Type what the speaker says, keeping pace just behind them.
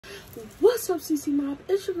What's up, CC Mob?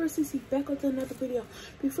 It's your girl CC back with another video.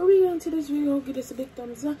 Before we get into this video, give us a big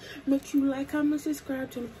thumbs up. Make sure you like, comment, subscribe,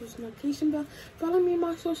 turn the post notification bell. Follow me on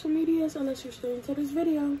my social medias and let's get straight into this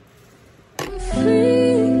video. I'm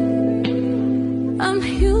free. I'm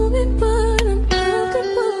human, but I'm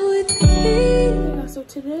comfortable with me. So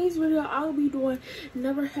today's video, I'll be doing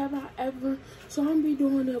Never Have I Ever. So I'll be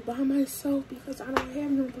doing it by myself because I don't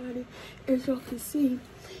have nobody, as y'all can see.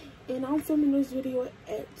 And I'm filming this video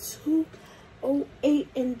at 2:08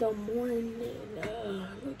 in the morning. Look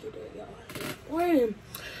at that, y'all.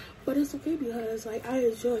 But it's okay because like I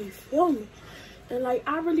enjoy filming. And like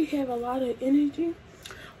I really have a lot of energy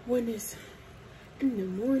when it's in the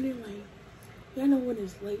morning. Like y'all know when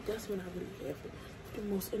it's late, that's when I really have the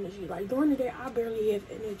most energy. Like during the day I barely have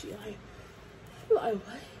energy. Like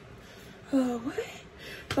what?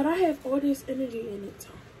 But I have all this energy in it.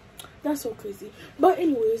 That's so crazy. But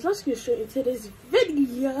anyways, let's get straight into this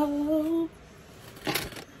video.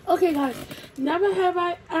 Okay guys, never have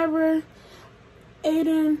I ever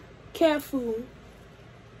eaten cat food.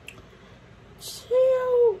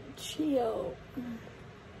 Chill.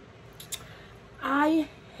 I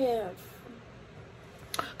have.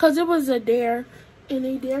 Cause it was a dare and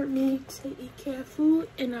they dared me to eat cat food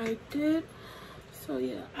and I did. So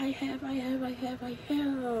yeah, I have.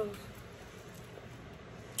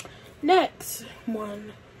 Next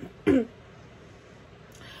one.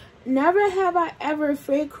 Never have I ever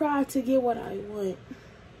fake cried to get what I want.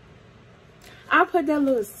 I put that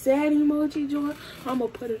little sad emoji joint. I'm gonna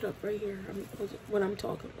put it up right here. What I'm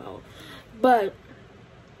talking about. But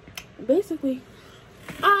basically,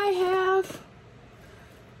 I have,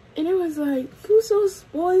 and it was like, you're so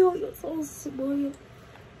spoiled. You're so spoiled.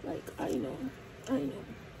 Like I know.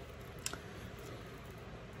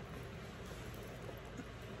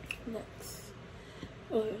 Next.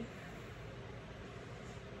 Okay.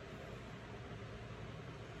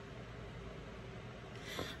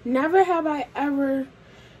 Never have I ever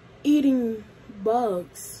eaten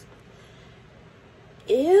bugs.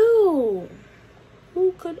 Ew.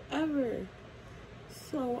 Who could ever?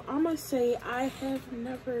 So I'm gonna say I have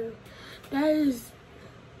never. That is.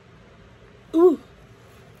 Ooh.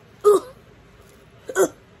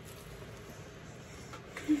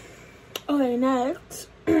 Okay, next.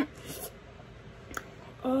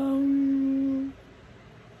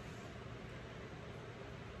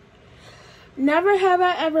 Never have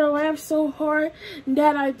I ever laughed so hard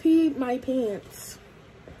that I peed my pants.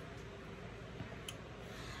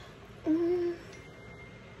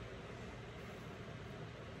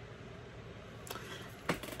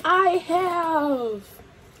 I have.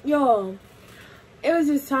 Yo, it was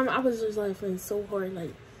this time I was just laughing so hard,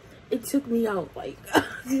 like it took me out, like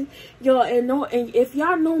yo, and if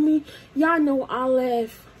y'all know me, y'all know I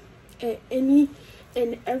laugh at any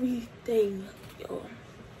and everything, yo.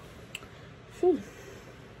 Whew.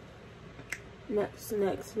 Next.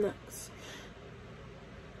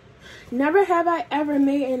 Never have I ever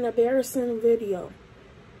made an embarrassing video.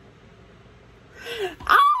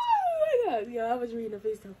 Oh my god, yo, I was reading the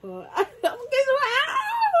FaceTime call.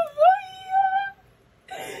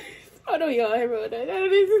 Oh no, y'all, everyone.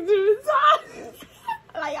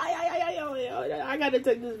 I gotta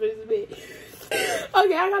take this versus me.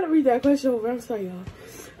 Okay, I gotta read that question over. I'm sorry,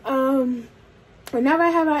 y'all. Never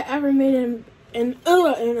have I ever made an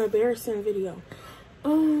embarrassing video.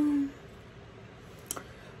 Hold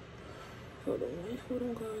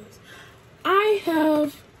on, guys. I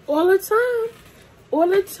have all the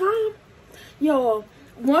time. Yo,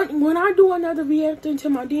 when I do another reacting to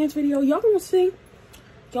my dance video, y'all gonna see.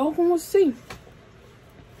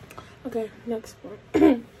 Okay, next one.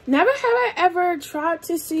 Never have I ever tried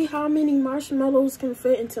to see how many marshmallows can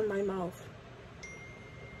fit into my mouth.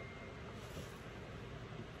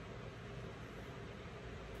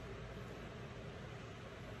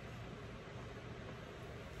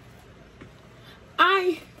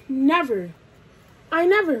 I never.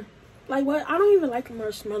 Like what? I don't even like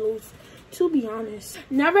marshmallows, to be honest.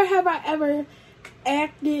 Never have I ever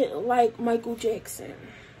acted like Michael Jackson.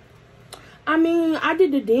 I mean, I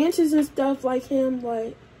did the dances and stuff like him,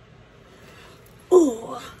 like,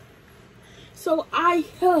 ooh. So I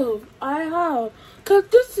have, cause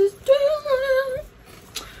this is thriller.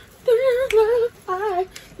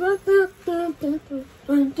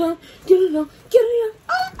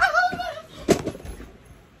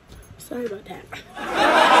 Sorry about that.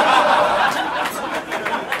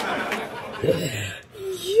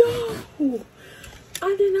 Yo,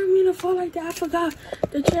 I did not mean to fall like that. I forgot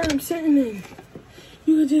the chair I'm sitting in.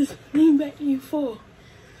 You could just lean back and you fall.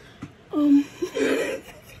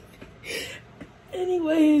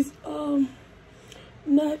 Anyways,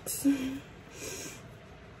 Next.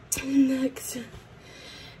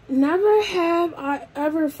 Never have I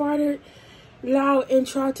ever farted loud and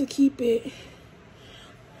tried to keep it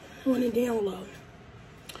on the down low.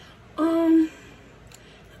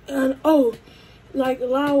 And oh, like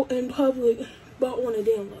loud in public, but on the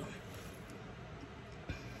down low.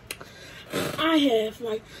 I have,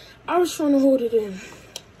 like, I was trying to hold it in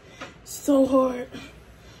so hard,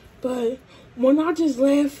 but when I just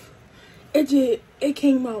laughed, it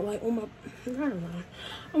came out like on my, I don't know.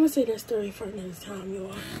 I'm gonna say that story for another time,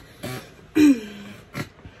 y'all.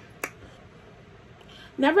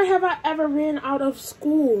 Never have I ever ran out of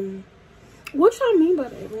school. What y'all mean by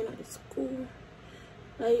that, ran out of school?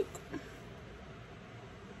 Like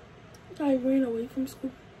I ran away from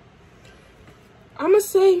school. I'm gonna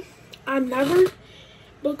say I never,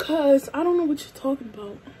 because I don't know what you're talking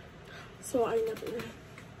about. So I never ran.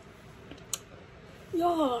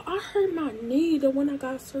 Y'all, I hurt my knee the when I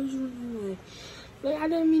got surgery on. Like, I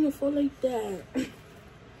didn't mean to fall like that.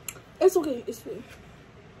 It's okay, it's fine.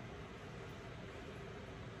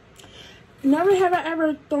 Never have I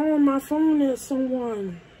ever thrown my phone at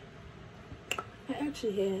someone. I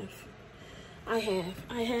actually have. I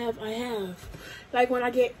have. Like, when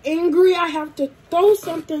I get angry, I have to throw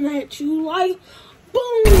something at you, like,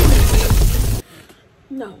 boom!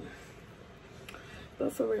 No.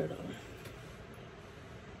 But for real, though.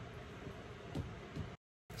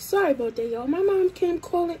 Sorry about that, y'all. My mom came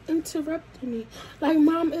calling, interrupting me. Like,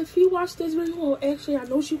 Mom, if you watch this video, well, actually, I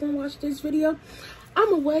know she gonna watch this video,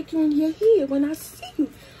 I'ma whack you in your head when I see you.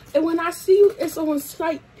 And when I see you, it's on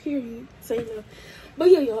sight, period. Say no. But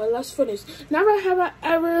yeah, y'all, let's finish. Never have I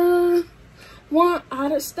ever won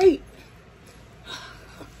out of state.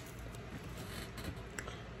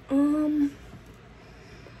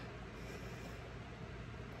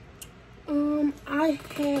 I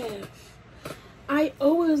have. I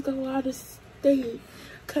always go out of state,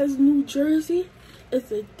 because New Jersey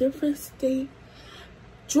is a different state.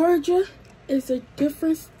 Georgia is a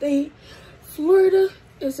different state. Florida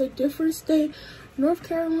is a different state. North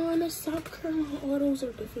Carolina, South Carolina, all those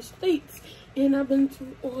are different states. And I've been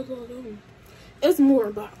to all of them. It's more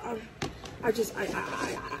about, I just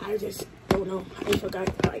don't know. I forgot.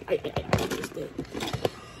 I just did.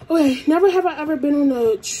 Okay, never have I ever been on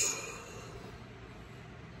a,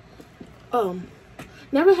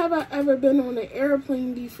 never have I ever been on an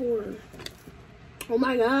airplane before. Oh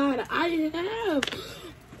my God, I have.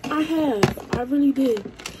 I really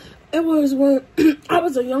did. It was when I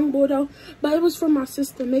was a young boy though, but it was for my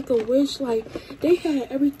sister Make-A-Wish. Like, they had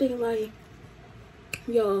everything, like,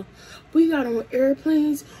 y'all, we got on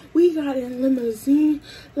airplanes, we got in limousine.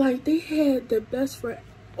 Like, they had the best for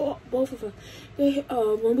both of us. They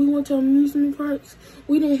when we went to amusement parks,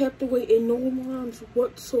 we didn't have to wait in no lines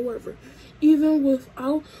whatsoever. Even with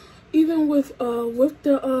the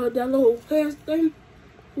that little pass thing,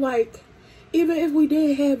 like, even if we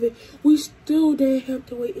didn't have it, we still didn't have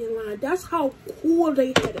to wait in line. That's how cool they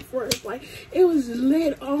had it for us. Like, it was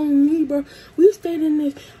lit on me, bro. We stayed in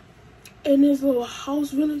this little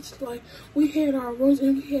house village. Like, we had our rooms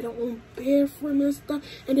and we had our own bathroom and stuff.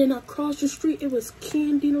 And then across the street, it was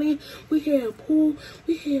Candyland. We had a pool.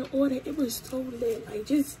 We had all that. It was so lit. Like,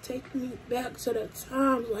 just take me back to the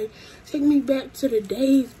times. Like, take me back to the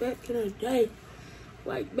days, back in the day.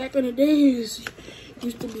 Like, back in the days,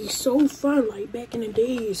 used to be so fun. Like, back in the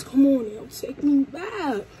days. Come on, yo, take me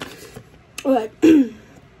back. Like, let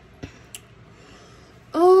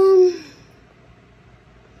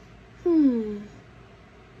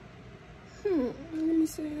me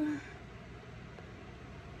see.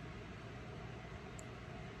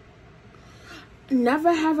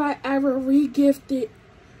 Never have I ever re-gift a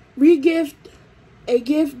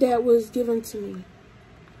gift that was given to me.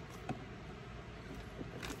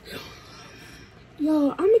 Yo,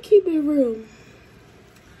 I'm gonna keep it real.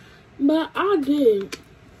 But I did.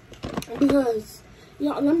 Because,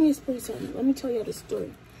 y'all, let me explain something. Let me tell y'all the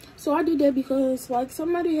story. So I did that because, like,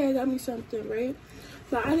 somebody had got me something, right?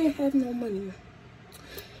 But I didn't have no money.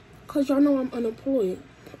 Because y'all know I'm unemployed.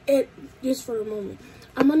 Just for the moment.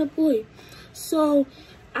 I'm unemployed. So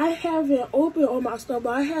I haven't opened all my stuff,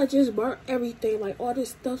 but I had just bought everything. Like, all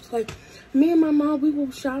this stuff. Like, me and my mom, we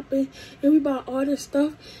go shopping. And we bought all this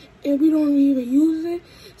stuff. And we don't even use it.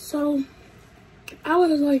 So I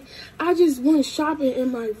was like, I just went shopping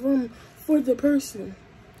in my room for the person.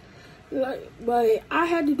 Like, but I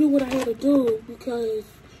had to do what I had to do because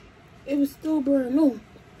it was still brand new.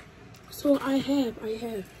 So I have.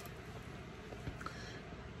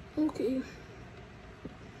 Okay.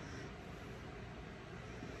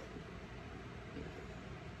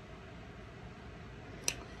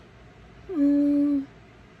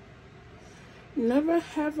 Never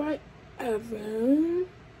have I ever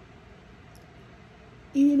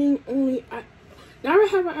eating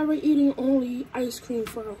only ice cream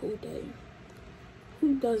for a whole day.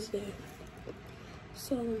 Who does that?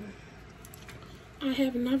 So I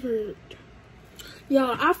have never.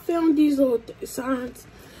 Y'all, I found these little signs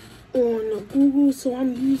on Google, so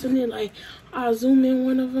I'm using it. Like, I'll zoom in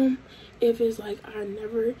one of them if it's like I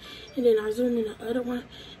never, and then I zoom in the other one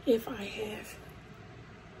if I have.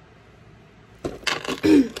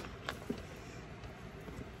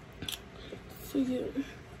 So yeah.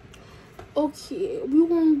 Okay, we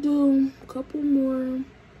gonna do a couple more.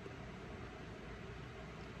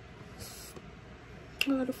 I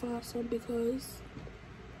gotta find some because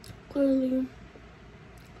clearly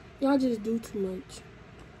y'all just do too much.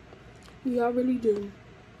 Y'all really do.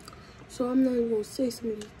 So I'm not even gonna say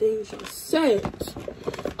some of these things y'all said.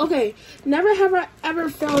 Okay, never have I ever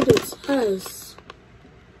failed a test.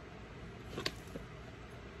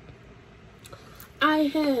 I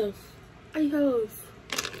have.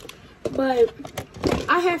 But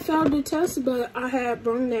I have failed the test, but I had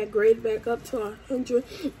brought that grade back up to 100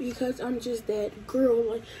 because I'm just that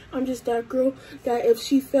girl. Like, I'm just that girl that if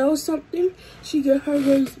she fails something, she get her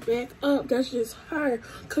grades back up. That's just her.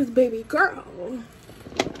 Cause baby girl.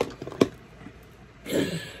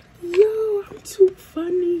 Yo, I'm too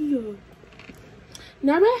funny, yo.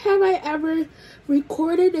 Never have I ever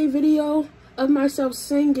recorded a video of myself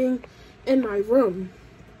singing in my room.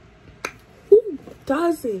 Who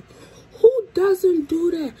doesn't? Who doesn't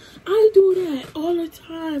do that? I do that all the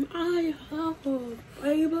time. I have,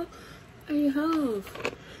 baby. I have.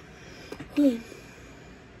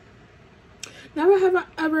 Never have I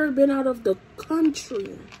ever been out of the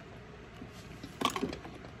country.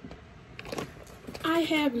 I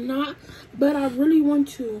have not, but I really want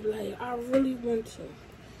to. Like, I really want to.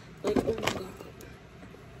 Like, oh my God.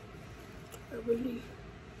 I really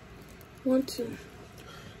want to.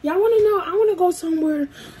 Y'all want to know? I want to go somewhere.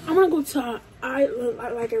 I want to go to an island,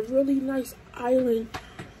 like a really nice island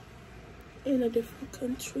in a different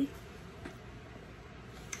country.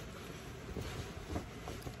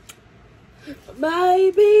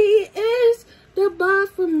 Baby, it's the bar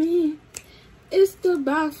for me. It's the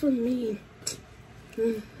bar for me.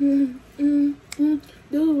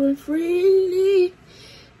 Doing freely.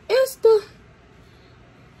 It's the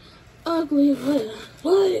ugly.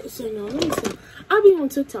 What? So no, listen. I be on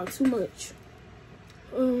TikTok too much.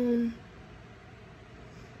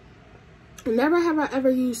 Never have I ever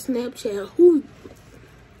used Snapchat. Who?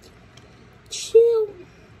 Chill.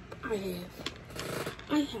 I have.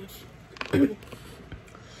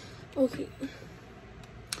 Okay.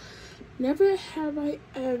 Never have I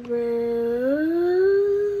ever.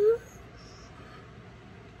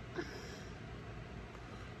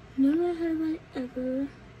 Never have I ever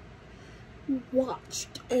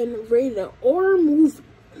watched and rated a horror movie.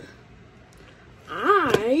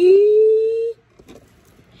 I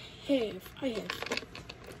have.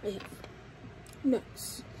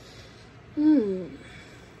 Next.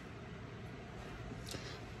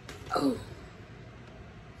 Oh.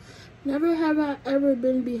 Never have I ever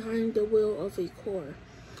been behind the wheel of a car.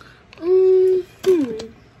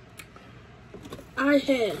 I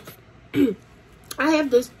have. I have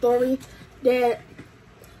this story that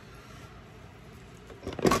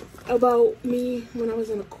about me when I was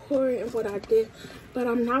in a car and what I did, but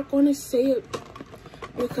I'm not going to say it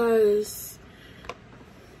because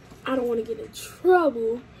I don't want to get in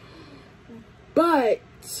trouble. But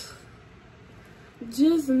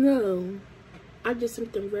just know I did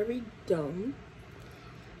something very dumb,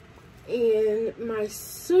 and my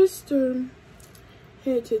sister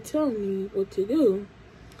had to tell me what to do,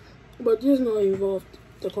 but just know it involved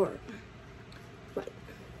the car. Like,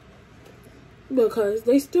 because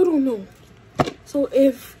they still don't know. So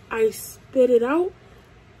if I spit it out,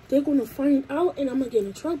 they're gonna find out and I'm gonna get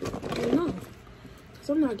in trouble. I don't know. Because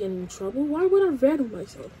I'm not getting in trouble. Why would I rattle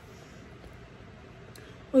myself?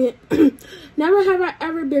 Okay. Never have I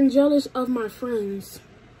ever been jealous of my friends.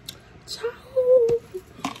 Child.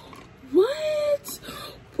 What?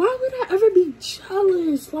 Why would I ever be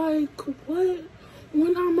jealous? Like, what?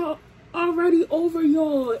 When I'm already over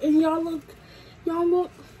y'all and y'all look.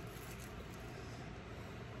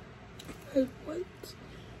 Like, what?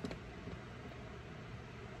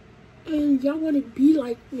 And y'all want to be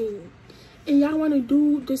like me. And y'all want to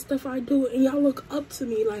do the stuff I do, and y'all look up to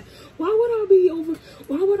me. Like, why would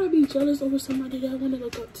I be jealous over somebody that want to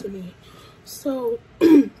look up to me? So,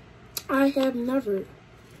 I have never.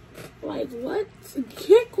 Like, what?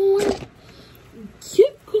 Get going.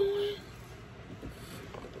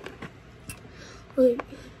 Like,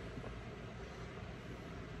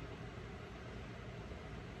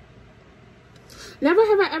 Never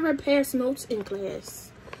have I ever passed notes in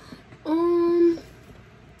class. I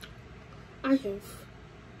have.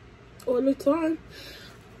 All the time.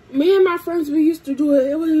 Me and my friends, we used to do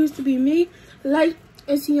it. It used to be me, like,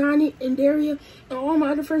 cuteciani, and Daria, and all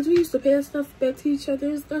my other friends. We used to pass stuff back to each other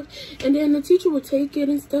and stuff. And then the teacher would take it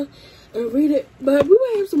and stuff and read it. But we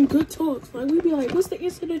would have some good talks. Like, we'd be like, what's the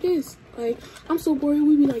answer to this? Like, I'm so bored.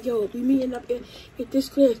 We'd be like, yo, we meeting up in this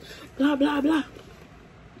class. Blah, blah, blah.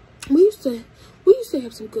 We used to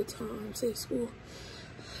have some good times at school.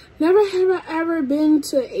 Never have I ever been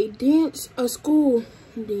to a school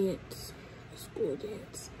dance.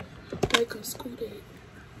 Like a school dance.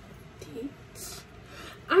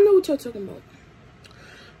 I know what y'all talking about.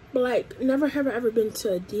 But like, never have I ever been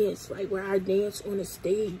to a dance, like where I dance on a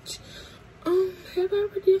stage. Have I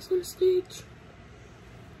ever danced on a stage?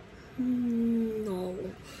 No.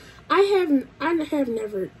 I have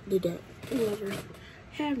never did that. Never.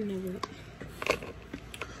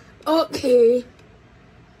 Okay.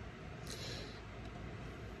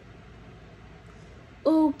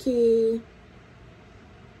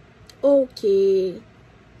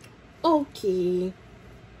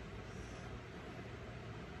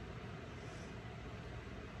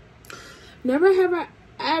 Never have I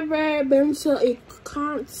ever been to a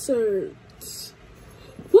concert.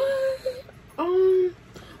 What?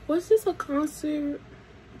 Was this a concert?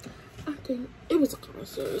 I think it was a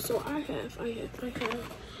concert. So I have.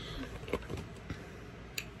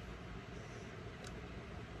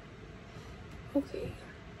 Okay.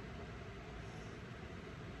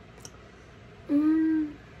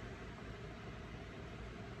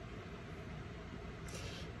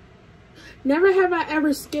 Never have I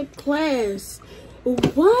ever skipped class.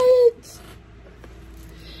 What?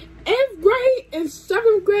 8th grade and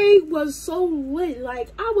 7th grade was so lit.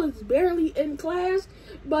 Like, I was barely in class.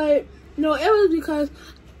 But, no, it was because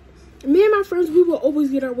me and my friends, we would always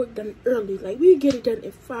get our work done early. Like, we would get it done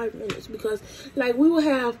in 5 minutes. Because, like, we would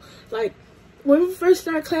have, like, when we first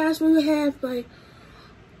start class, we would have, like,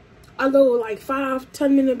 a little, like,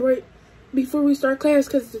 5-10 minute break before we start class.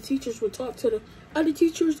 Because the teachers would talk to the other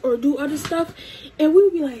teachers or do other stuff, and we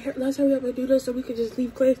would be like, let's hurry up and do this so we could just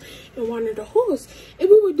leave class and wander the halls. And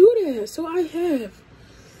we would do that. So I have.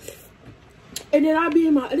 And then I'd be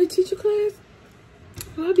in my other teacher class.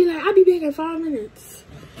 I'd be like, I'll be back in 5 minutes.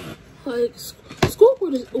 Like, school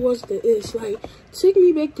was the ish. Like, take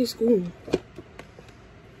me back to school.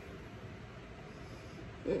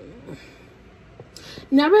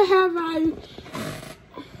 Never have I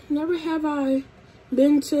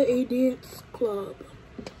been to a dance club.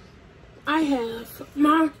 I have.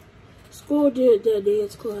 My school did the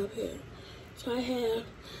dance club here. So I have.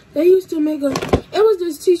 They used to make it was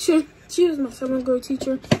this teacher. She was my 7th grade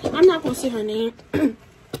teacher. I'm not gonna say her name. I'm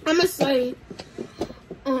gonna say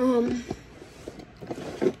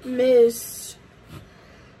Miss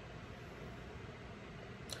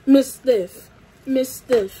Stiff.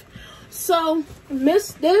 So Miss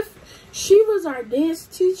Stiff, she was our dance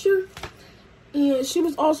teacher. And she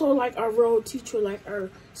was also like our road teacher, like our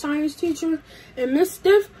science teacher. And Miss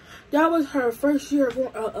Stiff, that was her first year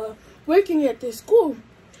working at this school.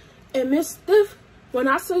 And Miss Stiff, when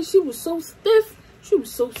I say she was so stiff, she was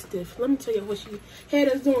so stiff. Let me tell you what she had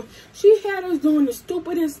us doing. She had us doing the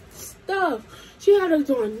stupidest stuff. She had us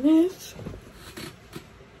doing this.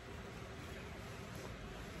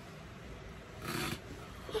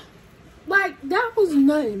 Like, that was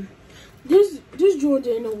nothing. This George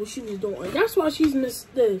didn't know what she was doing. That's why she's Miss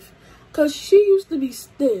Stiff. Cause she used to be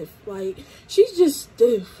stiff. Like, she's just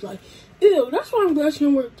stiff. Like, ew. That's why I'm glad she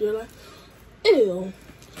didn't work there. Like, ew.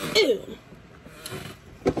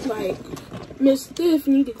 Like, Miss Stiff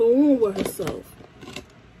need to go on with herself.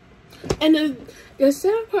 And the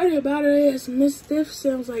sad part about it is Miss Stiff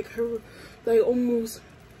sounds like her, like almost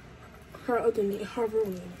her other name, her real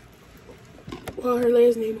name. Well, her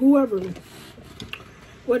last name,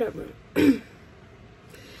 whatever.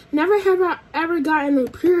 Never have I ever gotten a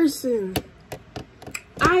piercing.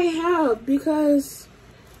 I have because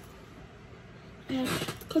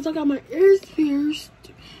I got my ears pierced,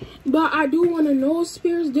 but I do want a nose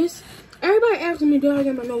pierced. Everybody asks me, do I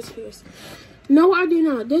get my nose pierced? No, I do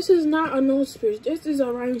not. This is not a nose pierce. This is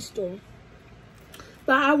a rhinestone.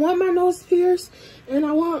 But I want my nose pierced, and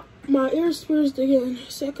I want my ears pierced again,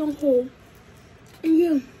 second hole. And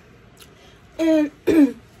yeah, and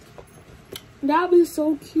that'll be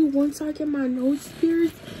so cute once I get my nose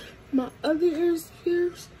pierced, my other ears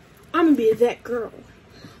pierced. I'm gonna be that girl.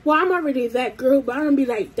 Well, I'm already that girl, but I'm gonna be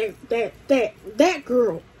like that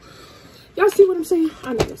girl. Y'all see what I'm saying?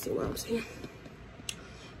 I know y'all see what I'm saying.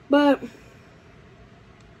 But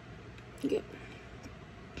yeah.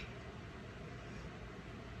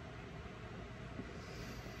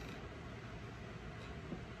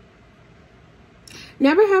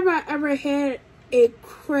 Never have I ever had a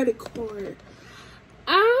credit card.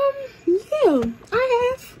 Yeah,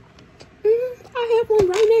 I have. I have one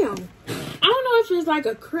right now. I don't know if it's like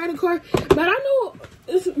a credit card, but I know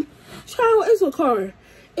it's a card.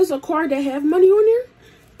 It's a card that have money on there.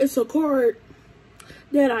 It's a card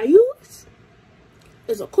that I use.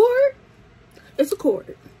 It's a card. It's a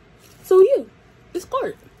card. So yeah, it's a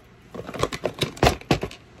card.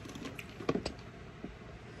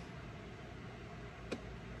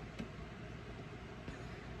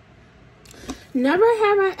 Never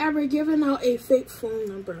have I ever given out a fake phone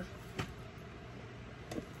number.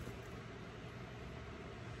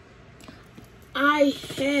 I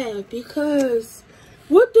have, because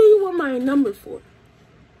what do you want my number for?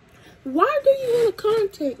 Why do you want to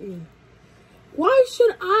contact me? Why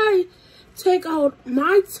should I take out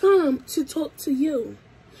my time to talk to you?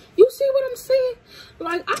 You see what I'm saying?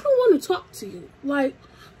 Like, I don't want to talk to you. Like,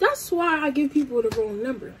 that's why I give people the wrong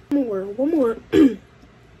number. One more.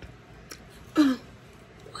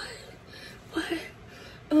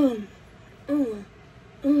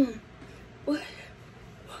 What?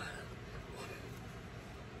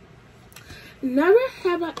 Never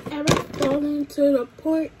have I ever fallen to the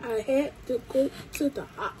point I had to go to the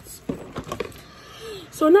hospital.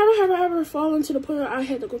 So never have I ever fallen to the point I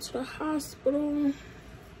had to go to the hospital.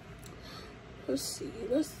 Let's see.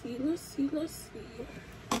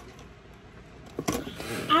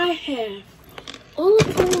 I have. All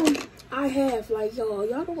the time I have, like, y'all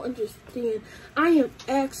don't understand. I am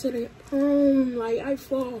accident prone. Like, I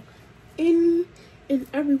fall in and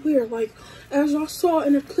everywhere. Like, as y'all saw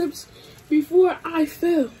in the clips before, I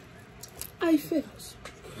fell.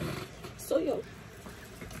 So, yo.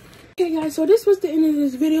 Okay, guys, so this was the end of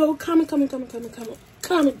this video. Comment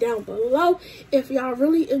down below if y'all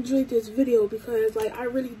really enjoyed this video, because like I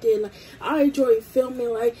really did. Like, I enjoyed filming.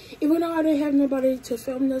 Like, even though I didn't have nobody to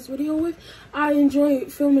film this video with, I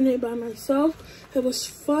enjoyed filming it by myself. It was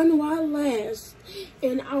fun while it lasts,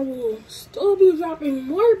 and I will still be dropping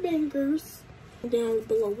more bangers down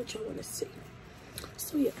below what y'all want to see.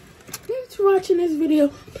 So yeah, thanks for watching this video.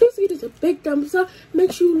 Please give this a big thumbs up.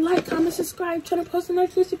 Make sure you like, comment, subscribe, turn on post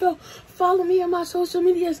notification bell. Follow me on my social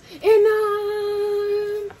medias, and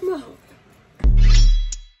I'm out.